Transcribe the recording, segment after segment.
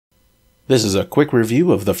This is a quick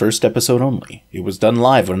review of the first episode only. It was done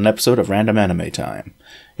live on an episode of Random Anime Time.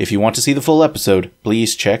 If you want to see the full episode,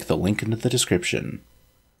 please check the link in the description.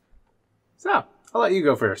 So, I'll let you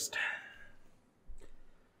go first.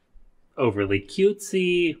 Overly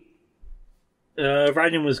cutesy.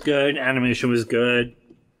 Writing was good. Animation was good.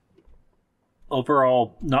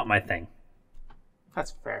 Overall, not my thing.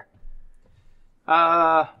 That's fair.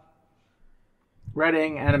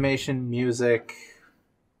 Writing, animation, music,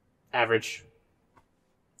 average.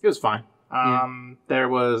 It was fine. I'm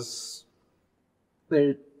just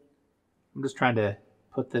trying to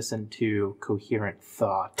put this into coherent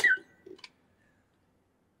thought.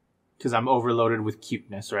 Because I'm overloaded with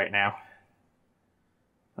cuteness right now.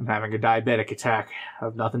 I'm having a diabetic attack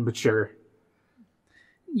of nothing but sugar.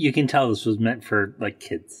 You can tell this was meant for, like,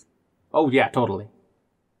 kids. Oh, yeah, totally.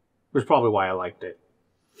 Which is probably why I liked it.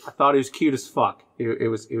 I thought it was cute as fuck. It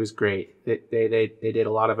was great. They did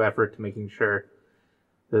a lot of effort to making sure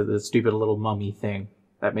the stupid little mummy thing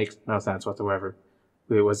that makes no sense whatsoever.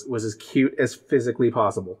 It was as cute as physically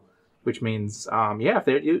possible. Which means, if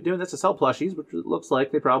they're doing this to sell plushies, which it looks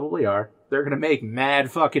like they probably are, they're gonna make mad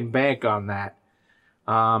fucking bank on that.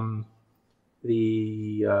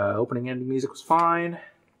 The opening ending music was fine.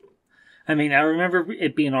 I mean, I remember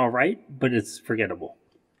it being alright, but it's forgettable.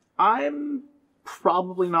 I'm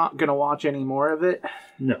probably not gonna watch any more of it.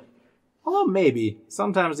 No. Although maybe.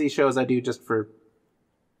 Sometimes these shows I do just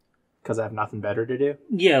because I have nothing better to do.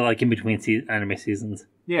 Yeah, like in between anime seasons.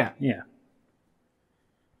 Yeah. Yeah.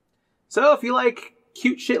 So if you like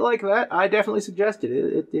cute shit like that, I definitely suggest it.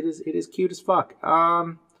 It is cute as fuck.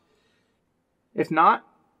 If not,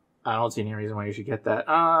 I don't see any reason why you should get that.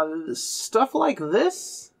 Stuff like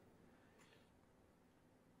this,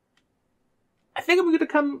 I think I'm going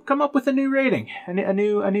to come up with a new rating, a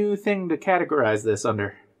new thing to categorize this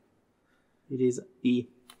under. It is the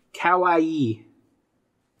kawaii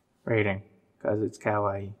rating, because it's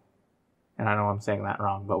kawaii. And I know I'm saying that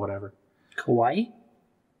wrong, but whatever. Kawaii?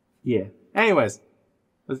 Yeah. Anyways,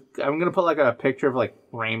 I'm going to put like a picture of like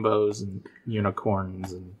rainbows and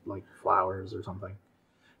unicorns and like flowers or something.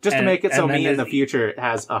 Just to make it so me in the future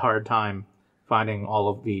has a hard time finding all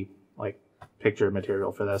of the like picture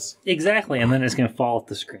material for this. Exactly, and then it's going to fall off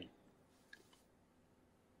the screen.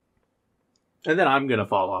 And then I'm going to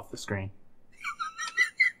fall off the screen.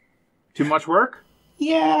 Too much work?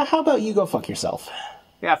 Yeah, how about you go fuck yourself?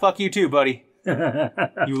 Yeah, fuck you too, buddy.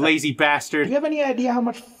 You lazy bastard. Do you have any idea how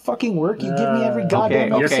much fucking work you give me every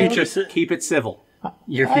goddamn episode? Just keep it civil.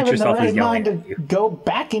 Your future self is yelling to go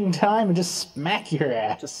back in time and just smack your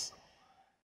ass.